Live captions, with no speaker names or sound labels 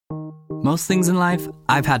Most things in life,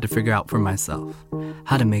 I've had to figure out for myself.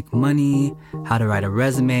 How to make money, how to write a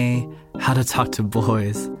resume, how to talk to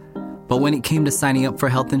boys. But when it came to signing up for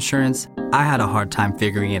health insurance, I had a hard time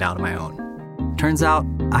figuring it out on my own. Turns out,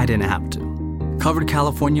 I didn't have to. Covered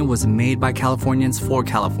California was made by Californians for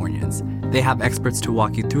Californians. They have experts to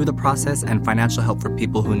walk you through the process and financial help for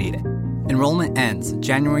people who need it. Enrollment ends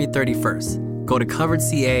January 31st. Go to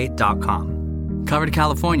coveredca.com. Covered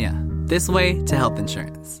California. This way to health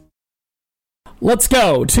insurance. Let's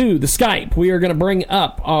go to the Skype. We are going to bring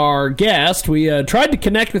up our guest. We tried to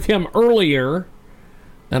connect with him earlier,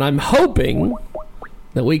 and I'm hoping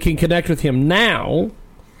that we can connect with him now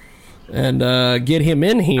and get him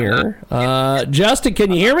in here. Justin,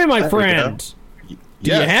 can you hear me, my friend? Do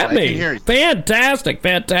you have me? I can hear you. Fantastic,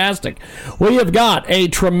 fantastic. We have got a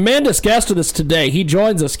tremendous guest with us today. He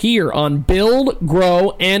joins us here on Build,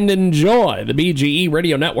 Grow, and Enjoy, the BGE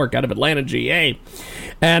radio network out of Atlanta, GA.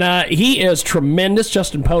 And he is tremendous.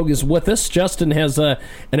 Justin Pogue is with us. Justin has an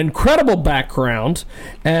incredible background,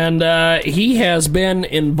 and he has been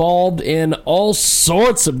involved in all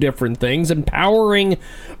sorts of different things, empowering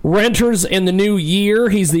renters in the new year.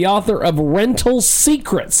 He's the author of Rental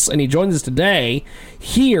Secrets, and he joins us today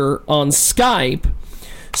here on Skype.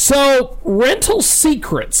 So, Rental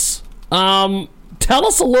Secrets. Tell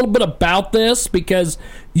us a little bit about this, because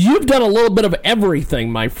you've done a little bit of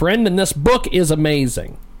everything, my friend, and this book is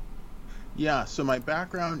amazing. Yeah, so my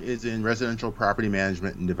background is in residential property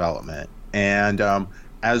management and development. And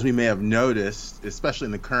as we may have noticed, especially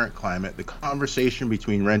in the current climate, the conversation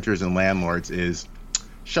between renters and landlords is,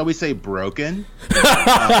 shall we say, broken?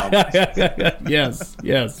 Yes,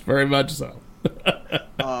 very much so.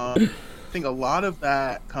 I think a lot of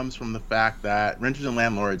that comes from the fact that renters and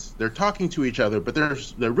landlords, they're talking to each other, but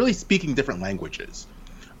they're really speaking different languages.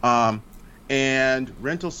 And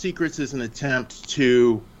Rental Secrets is an attempt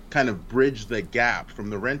to kind of bridge the gap from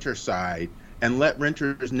the renter side and let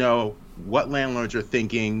renters know what landlords are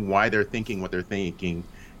thinking, why they're thinking what they're thinking,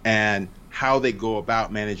 and how they go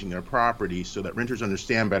about managing their property, so that renters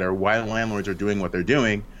understand better why landlords are doing what they're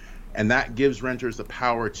doing. And that gives renters the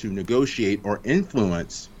power to negotiate or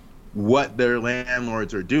influence what their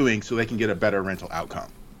landlords are doing, so they can get a better rental outcome.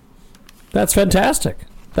 That's fantastic.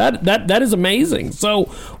 That is amazing. So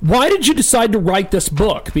why did you decide to write this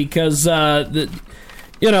book? Because, you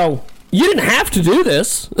didn't have to do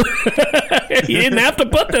this. You didn't have to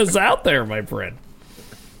put this out there, my friend.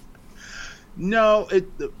 No,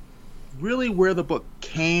 really where the book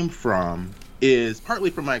came from is partly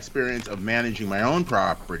from my experience of managing my own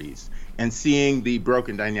properties and seeing the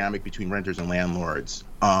broken dynamic between renters and landlords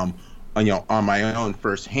on my own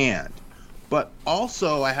firsthand. But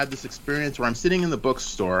also I had this experience where I'm sitting in the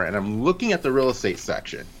bookstore and I'm looking at the real estate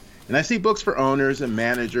section, and I see books for owners and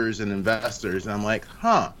managers and investors, and I'm like,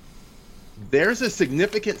 there's a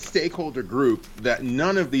significant stakeholder group that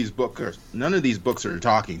none of these books are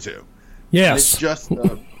talking to. Yes.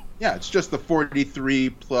 And it's just the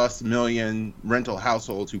 43 plus million rental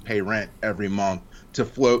households who pay rent every month to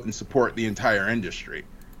float and support the entire industry.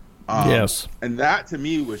 Yes. And that to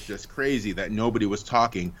me was just crazy that nobody was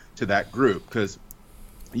talking to that group, because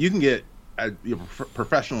you can get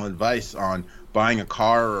professional advice on buying a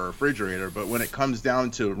car or a refrigerator, but when it comes down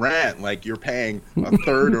to rent, like you're paying a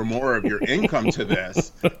third or more of your income to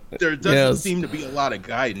this, there doesn't seem to be a lot of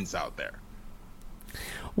guidance out there.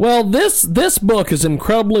 Well, this book is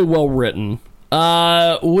incredibly well written.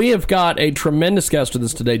 We have got a tremendous guest with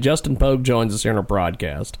us today. Justin Pogue joins us here in our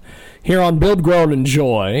broadcast, here on Build, Grow, and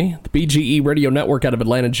Enjoy, the BGE radio network out of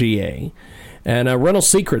Atlanta, GA. And Rental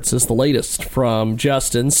Secrets is the latest from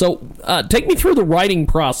Justin. So take me through the writing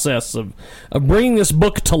process of bringing this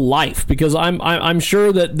book to life, because I'm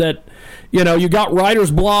sure that you got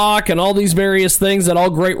writer's block and all these various things that all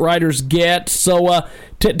great writers get. So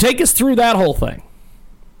take us through that whole thing.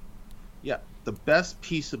 Yeah, the best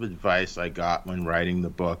piece of advice I got when writing the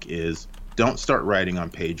book is don't start writing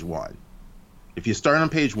on page 1. If you start on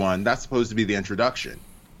page 1, that's supposed to be the introduction.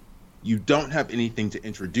 You don't have anything to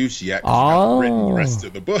introduce yet, because you haven't written the rest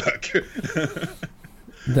of the book.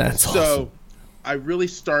 That's awesome. So I really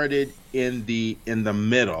started in the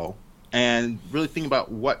middle and really thinking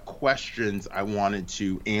about what questions I wanted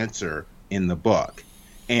to answer in the book.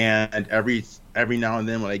 And every now and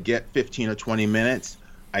then when I get 15 or 20 minutes,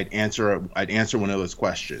 I'd answer one of those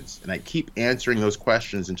questions. And I'd keep answering those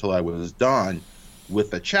questions until I was done with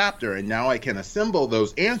the chapter. And now I can assemble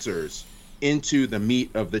those answers into the meat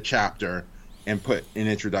of the chapter and put an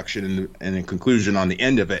introduction and a conclusion on the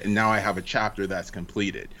end of it. And now I have a chapter that's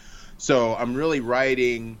completed. So I'm really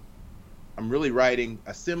writing,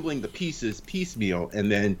 assembling the pieces piecemeal,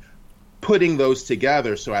 and then putting those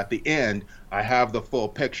together. So at the end, I have the full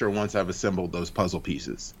picture once I've assembled those puzzle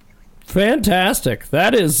pieces. Fantastic.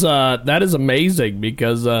 That is amazing,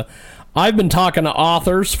 because I've been talking to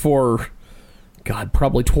authors for, God,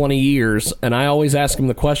 probably 20 years, and I always ask them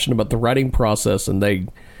the question about the writing process, and they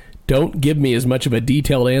don't give me as much of a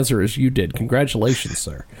detailed answer as you did. Congratulations,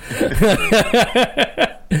 sir.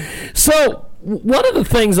 So, one of the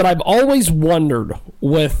things that I've always wondered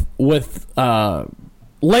with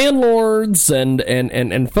landlords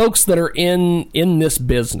and folks that are in this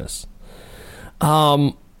business,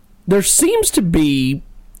 there seems to be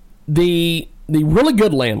the really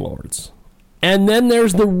good landlords, and then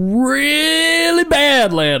there's the really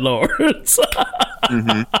bad landlords.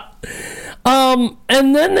 Mm-hmm.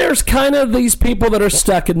 And then there's kind of these people that are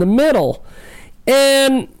stuck in the middle.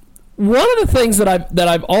 And one of the things that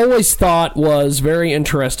I've always thought was very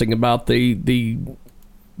interesting about the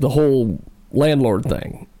whole landlord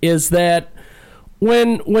thing is that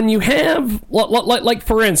when you have, like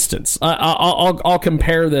for instance, I'll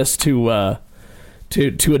compare this to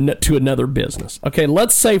another business. Okay,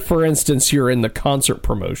 let's say for instance you're in the concert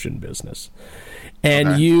promotion business, and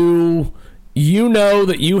okay, you know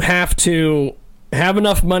that you have to have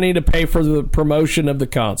enough money to pay for the promotion of the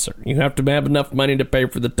concert. You have to have enough money to pay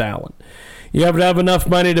for the talent. You have to have enough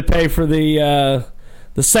money to pay for the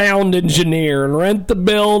sound engineer and rent the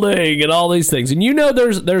building and all these things. And you know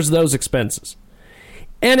there's those expenses.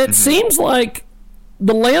 And it seems like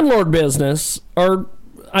the landlord business, or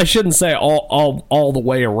I shouldn't say all the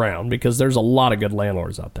way around, because there's a lot of good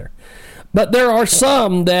landlords out there, but there are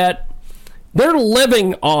some that they're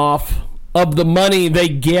living off of the money they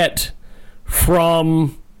get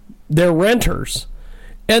from their renters.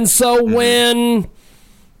 And so when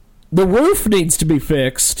the roof needs to be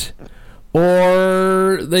fixed,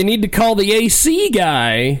 or they need to call the AC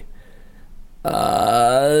guy,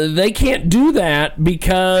 they can't do that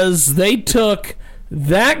because they took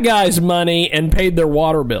that guy's money and paid their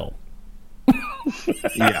water bill.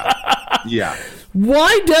 Yeah.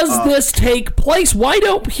 Why does this take place? Why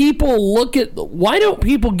don't people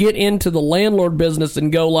get into the landlord business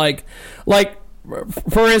and go like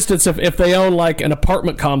for instance, if they own like an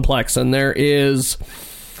apartment complex and there is,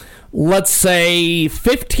 let's say,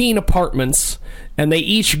 15 apartments, and they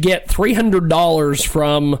each get $300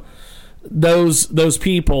 from those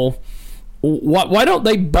people, why don't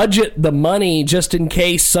they budget the money just in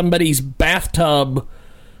case somebody's bathtub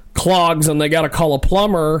clogs and they got to call a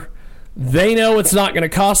plumber? They know it's not going to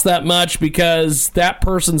cost that much because that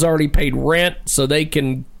person's already paid rent, so they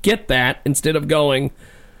can get that instead of going,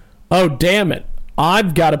 oh, damn it,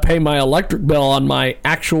 I've got to pay my electric bill on my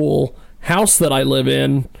actual house that I live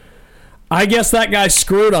in. I guess that guy's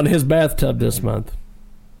screwed on his bathtub this month.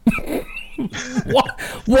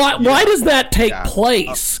 Why does that take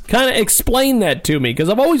place? Kind of explain that to me, because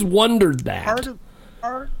I've always wondered that.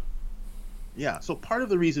 So part of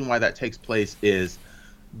the reason why that takes place is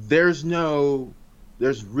there's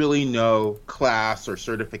really no class or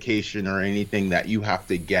certification or anything that you have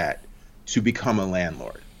to get to become a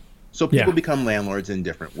landlord. So people become landlords in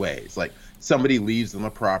different ways. Like somebody leaves them a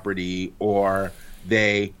property, or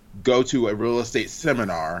they go to a real estate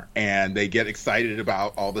seminar and they get excited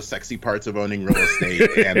about all the sexy parts of owning real estate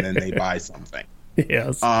and then they buy something.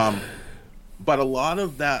 Yes. But a lot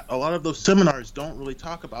of those seminars don't really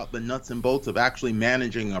talk about the nuts and bolts of actually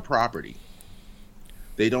managing a property.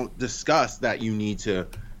 They don't discuss that you need to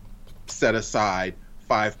set aside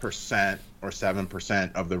 5% or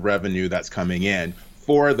 7% of the revenue that's coming in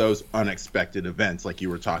for those unexpected events, like you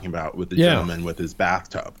were talking about with the gentleman with his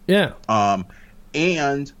bathtub. Yeah.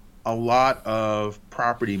 And a lot of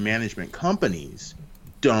property management companies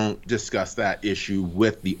don't discuss that issue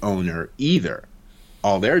with the owner either.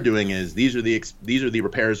 All they're doing is, these are the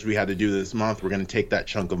repairs we had to do this month. We're going to take that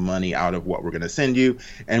chunk of money out of what we're going to send you,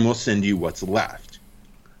 and we'll send you what's left.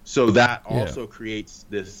 So that also creates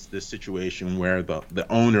this situation where the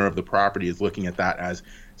owner of the property is looking at that as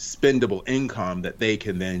spendable income that they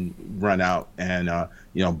can then run out and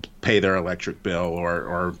pay their electric bill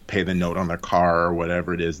or pay the note on their car or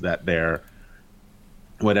whatever it is that they're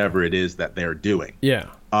doing. Yeah.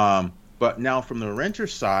 But now from the renter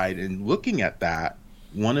side, and looking at that,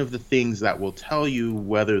 one of the things that will tell you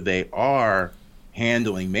whether they are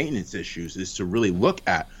handling maintenance issues is to really look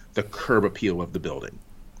at the curb appeal of the building.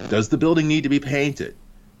 Does the building need to be painted?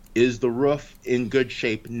 Is the roof in good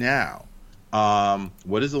shape now?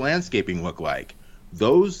 What does the landscaping look like?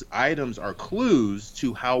 Those items are clues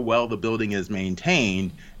to how well the building is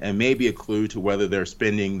maintained, and maybe a clue to whether they're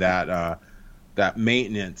spending that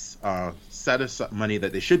maintenance money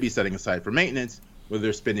that they should be setting aside for maintenance, whether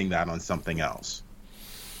they're spending that on something else.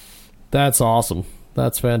 That's awesome.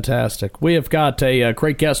 That's fantastic. We have got a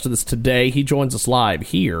great guest with us today. He joins us live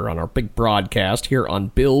here on our big broadcast here on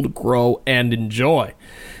Build, Grow, and Enjoy.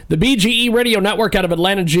 The BGE Radio Network out of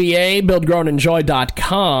Atlanta, GA,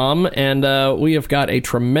 buildgrowandenjoy.com. And we have got a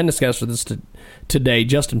tremendous guest with us today.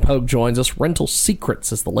 Justin Pogue joins us. Rental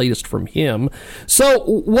Secrets is the latest from him. So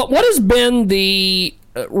what has been the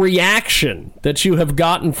reaction that you have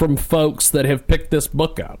gotten from folks that have picked this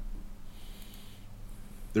book up?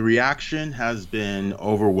 The reaction has been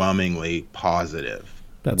overwhelmingly positive.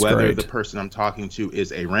 That's whether great. The person I'm talking to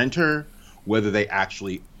is a renter, whether they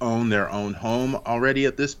actually own their own home already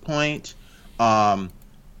at this point.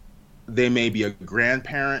 They may be a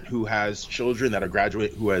grandparent who has children that are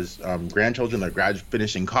grandchildren that are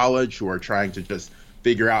finishing college, who are trying to just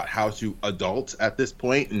figure out how to adult at this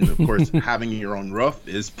point. And of course, having your own roof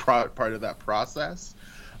is part of that process.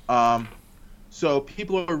 So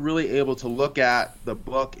people are really able to look at the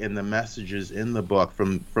book and the messages in the book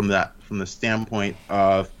from the standpoint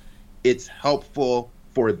of it's helpful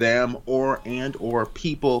for them or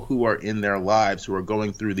people who are in their lives who are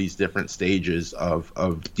going through these different stages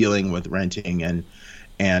of dealing with renting and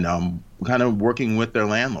kind of working with their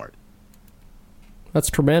landlord. That's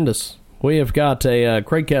tremendous. We have got a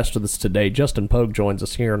great guest with us today. Justin Pogue joins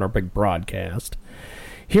us here in our big broadcast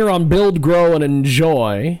here on Build, Grow, and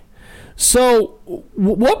Enjoy. So,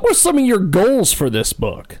 what were some of your goals for this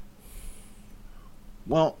book?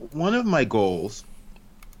 Well, one of my goals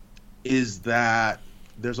is that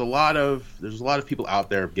there's a lot of people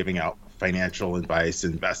out there giving out financial advice,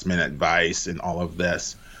 investment advice, and all of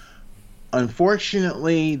this.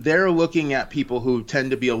 Unfortunately, they're looking at people who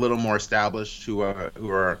tend to be a little more established, who are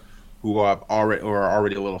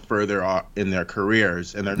already a little further in their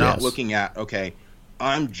careers, and they're not looking at, okay,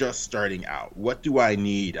 I'm just starting out. What do I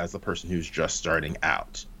need as a person who's just starting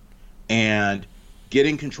out? And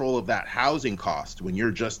getting control of that housing cost when you're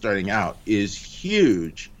just starting out is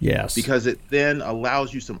huge. Yes. Because it then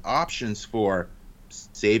allows you some options for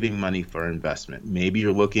saving money for investment. Maybe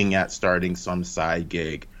you're looking at starting some side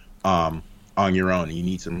gig on your own, and you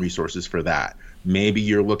need some resources for that. Maybe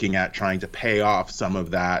you're looking at trying to pay off some of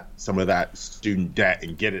that student debt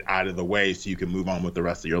and get it out of the way so you can move on with the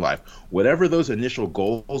rest of your life. Whatever those initial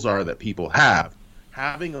goals are that people have,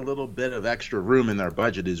 having a little bit of extra room in their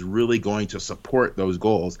budget is really going to support those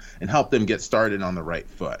goals and help them get started on the right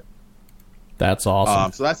foot. That's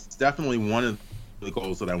awesome. So that's definitely one of the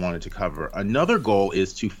goals that I wanted to cover. Another goal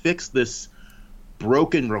is to fix this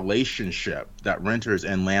broken relationship that renters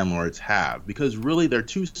and landlords have, because really they're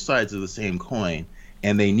two sides of the same coin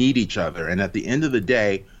and they need each other. And at the end of the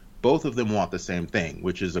day, both of them want the same thing,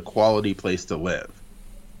 which is a quality place to live.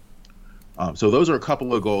 So those are a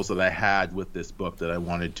couple of goals that I had with this book that I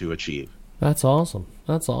wanted to achieve. That's awesome.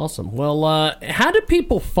 That's awesome. Well, how do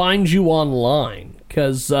people find you online?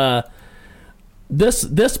 Because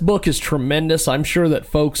this book is tremendous. I'm sure that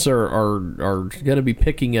folks are going to be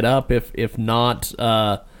picking it up. If not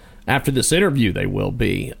after this interview, they will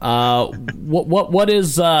be. What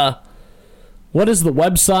is the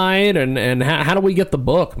website and how do we get the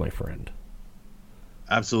book, my friend?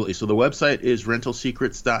 Absolutely. So the website is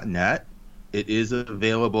rentalsecrets.net. It is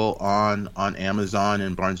available on Amazon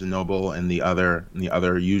and Barnes & Noble and the other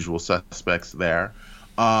usual suspects there.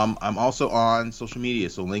 I'm also on social media,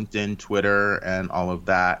 so LinkedIn, Twitter, and all of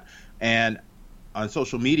that. And on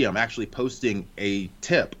social media, I'm actually posting a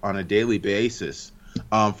tip on a daily basis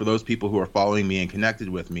for those people who are following me and connected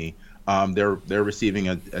with me. They're receiving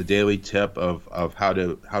a daily tip of how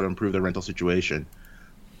to improve their rental situation.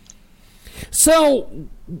 So,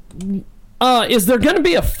 is there going to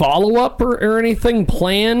be a follow-up or anything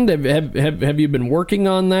planned? Have you been working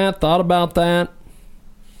on that, thought about that?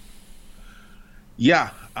 Yeah,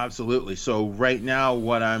 absolutely. So right now,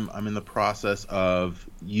 what I'm in the process of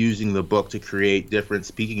using the book to create different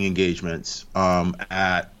speaking engagements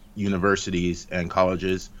at universities and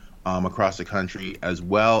colleges across the country, as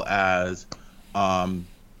well as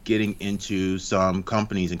getting into some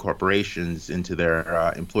companies and corporations into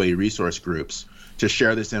their employee resource groups to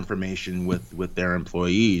share this information with their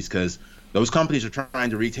employees, because those companies are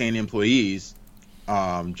trying to retain employees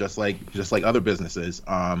just like other businesses.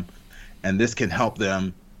 And this can help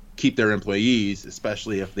them keep their employees,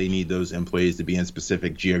 especially if they need those employees to be in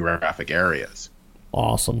specific geographic areas.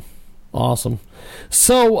 Awesome.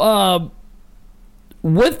 So,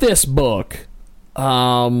 with this book,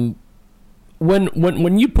 when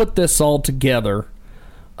you put this all together,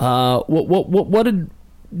 what did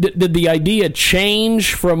the idea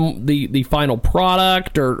change from the final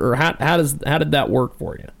product, or how did that work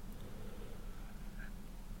for you?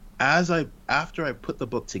 After I put the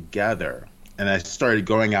book together and I started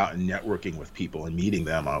going out and networking with people and meeting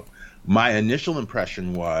them. My initial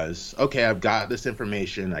impression was, okay, I've got this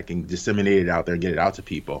information, I can disseminate it out there and get it out to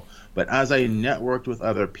people. But as I networked with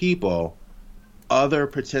other people, other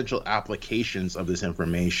potential applications of this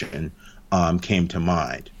information came to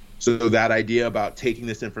mind. So that idea about taking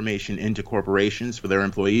this information into corporations for their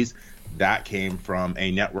employees, that came from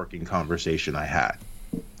a networking conversation I had.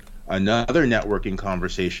 Another networking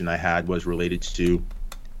conversation I had was related to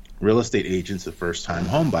real estate agents of first-time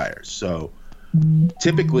home buyers. So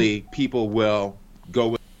typically people will go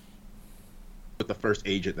with the first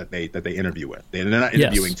agent that they interview with. They're not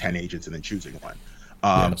interviewing 10 agents and then choosing one.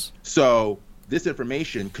 So this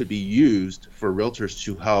information could be used for realtors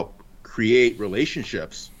to help create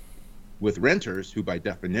relationships with renters who by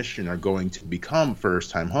definition are going to become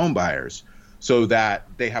first-time home buyers, so that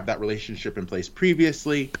they have that relationship in place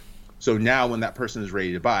previously. So now when that person is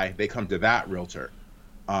ready to buy, they come to that realtor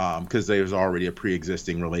because there's already a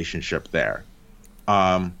pre-existing relationship there.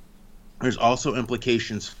 There's also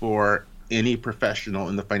implications for any professional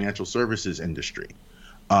in the financial services industry.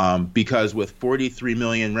 Because with 43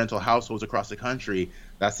 million rental households across the country,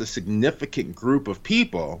 that's a significant group of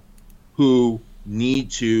people who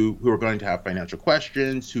are going to have financial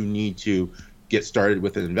questions, who need to get started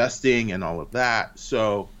with investing and all of that.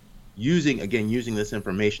 So using this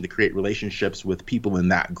information to create relationships with people in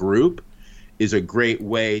that group is a great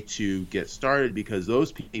way to get started, because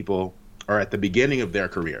those people are at the beginning of their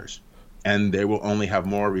careers and they will only have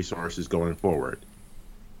more resources going forward.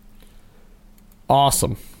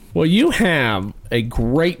 Awesome. Well, you have a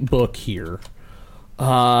great book here.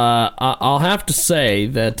 I'll have to say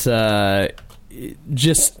that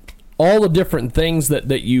just all the different things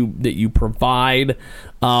that you provide.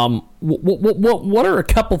 What are a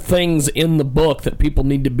couple things in the book that people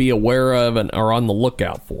need to be aware of and are on the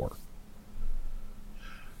lookout for?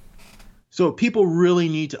 So people really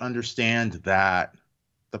need to understand that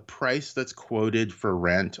the price that's quoted for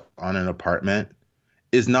rent on an apartment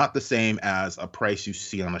is not the same as a price you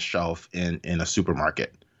see on a shelf in a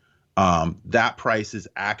supermarket. That price is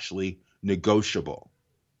actually negotiable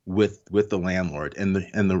with the landlord. And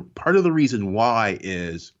the part of the reason why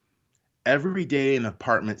is every day an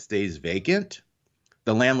apartment stays vacant,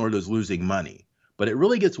 the landlord is losing money. But it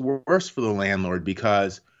really gets worse for the landlord,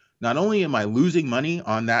 because not only am I losing money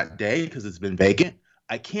on that day because it's been vacant,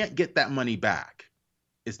 I can't get that money back.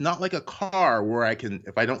 It's not like a car where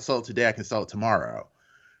if I don't sell it today, I can sell it tomorrow.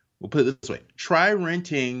 We'll put it this way. Try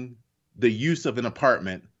renting the use of an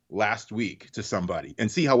apartment last week to somebody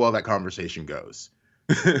and see how well that conversation goes.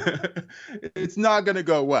 It's not going to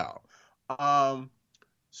go well.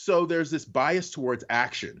 So there's this bias towards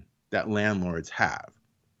action that landlords have.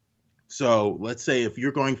 So let's say if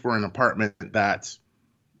you're going for an apartment that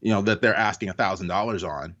they're asking $1,000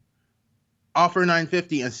 on, offer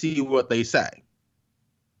 $950 and see what they say.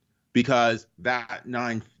 Because they're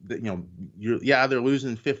losing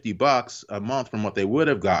 $50 a month from what they would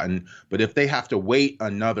have gotten. But if they have to wait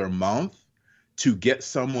another month to get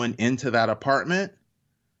someone into that apartment,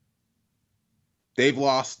 they've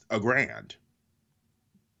lost $1,000.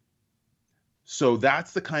 So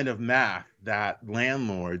that's the kind of math that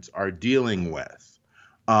landlords are dealing with.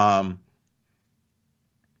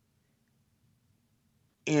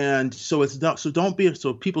 And so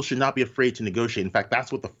people should not be afraid to negotiate. In fact,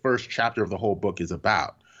 that's what the first chapter of the whole book is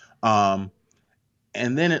about. And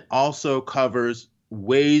then it also covers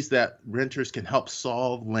ways that renters can help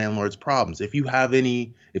solve landlords' problems. If you have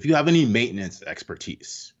any maintenance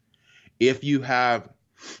expertise, if you have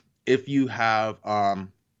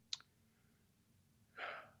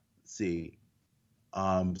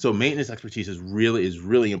so maintenance expertise is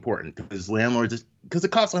really important, because because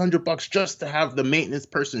it costs $100 just to have the maintenance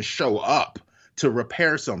person show up to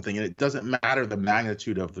repair something, and it doesn't matter the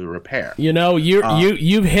magnitude of the repair.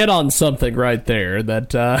 You've hit on something right there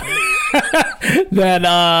that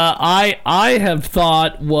I have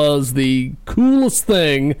thought was the coolest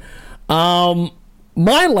thing.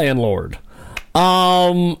 My landlord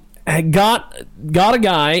got a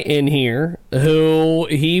guy in here who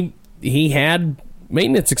he had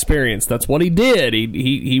maintenance experience. That's what he did.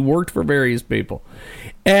 He worked for various people,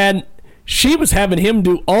 and she was having him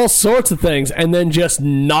do all sorts of things and then just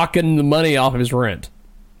knocking the money off of his rent.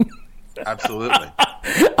 Absolutely.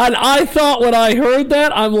 And I thought, when I heard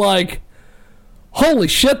that, I'm like, holy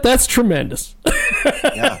shit, that's tremendous.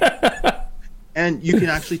 Yeah. And you can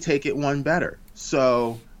actually take it one better.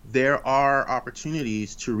 So there are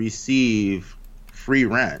opportunities to receive free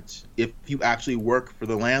rent if you actually work for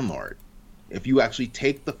the landlord. If you actually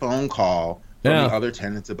take the phone call from the other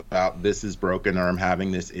tenants about this is broken or I'm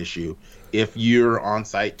having this issue. If you're on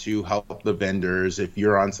site to help the vendors, if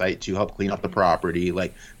you're on site to help clean up the property,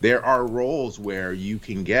 like there are roles where you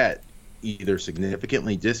can get either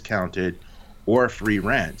significantly discounted or free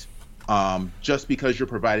rent, just because you're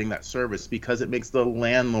providing that service, because it makes the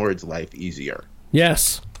landlord's life easier.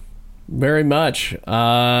 Yes, very much.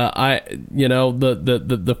 The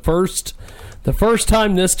first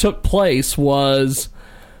time this took place was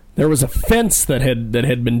there was a fence that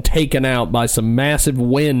had been taken out by some massive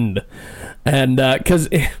wind, and because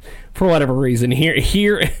for whatever reason here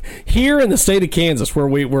in the state of Kansas where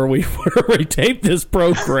we tape this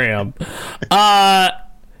program, that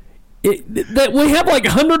we have like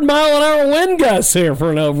 100-mile-an-hour wind gusts here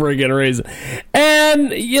for no friggin' reason,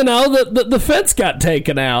 and the fence got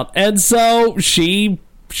taken out, and so she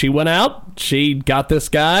went out, she got this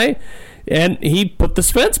guy, and he put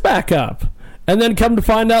this fence back up. And then come to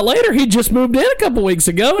find out later, he just moved in a couple weeks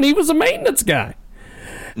ago, and he was a maintenance guy.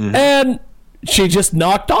 Mm-hmm. And she just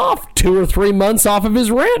knocked off 2 or 3 months off of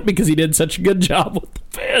his rent because he did such a good job with the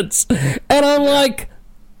fence. And I'm like,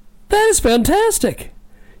 that is fantastic.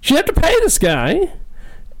 She had to pay this guy,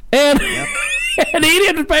 and, and he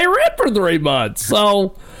didn't pay rent for 3 months.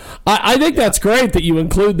 So I think that's great that you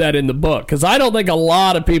include that in the book, because I don't think a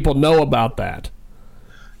lot of people know about that.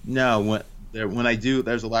 No, when I do,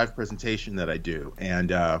 there's a live presentation that I do,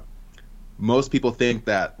 and most people think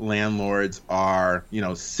that landlords are,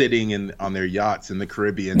 sitting on their yachts in the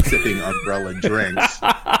Caribbean sipping umbrella drinks.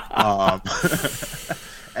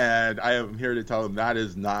 And I am here to tell them that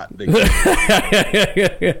is not the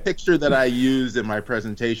case. The picture that I use in my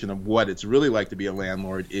presentation of what it's really like to be a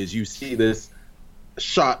landlord is you see this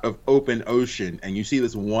shot of open ocean, and you see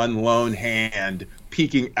this one lone hand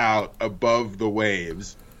peeking out above the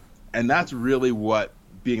waves. And that's really what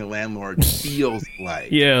being a landlord feels like.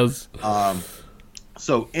 Yes.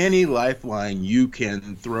 So any lifeline you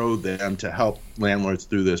can throw them to help landlords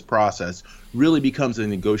through this process really becomes a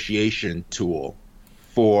negotiation tool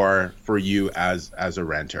for you as a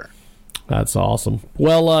renter. That's awesome.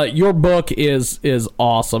 Well, your book is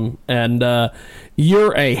awesome, and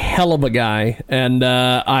you're a hell of a guy. And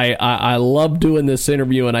I love doing this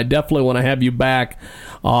interview, and I definitely want to have you back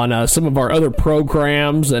on some of our other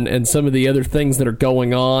programs and some of the other things that are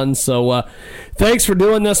going on. So thanks for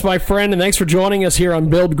doing this, my friend, and thanks for joining us here on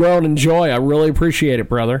Build, Grow, and Enjoy. I really appreciate it,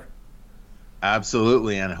 brother.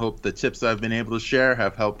 Absolutely, and I hope the tips I've been able to share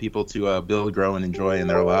have helped people to build, grow, and enjoy in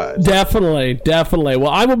their lives. Definitely.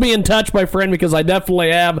 Well, I will be in touch, my friend, because I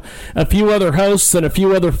definitely have a few other hosts and a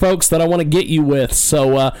few other folks that I want to get you with.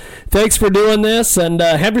 So thanks for doing this, and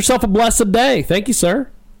have yourself a blessed day. Thank you,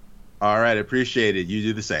 sir. All right, appreciate it. You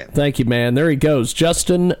do the same. Thank you, man. There he goes,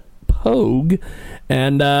 Justin Pogue.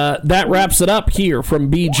 And that wraps it up here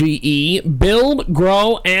from BGE. Build,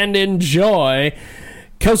 grow, and enjoy.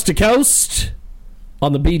 Coast to coast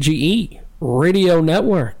on the BGE Radio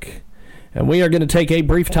Network. And we are going to take a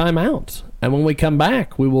brief time out. And when we come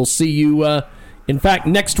back, we will see you, in fact,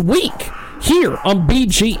 next week here on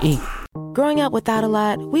BGE. Growing up without a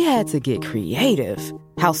lot, we had to get creative.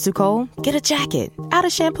 House too cold? Get a jacket. Out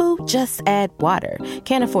of shampoo? Just add water.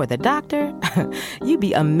 Can't afford the doctor? You'd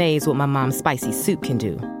be amazed what my mom's spicy soup can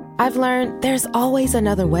do. I've learned there's always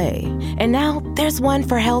another way. And now there's one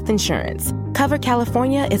for health insurance. Cover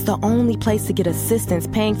California is the only place to get assistance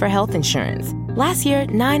paying for health insurance. Last year,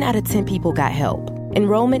 9 out of 10 people got help.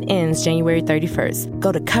 Enrollment ends January 31st.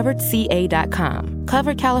 Go to coveredca.com.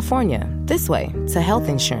 Cover California. This way to health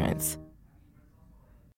insurance.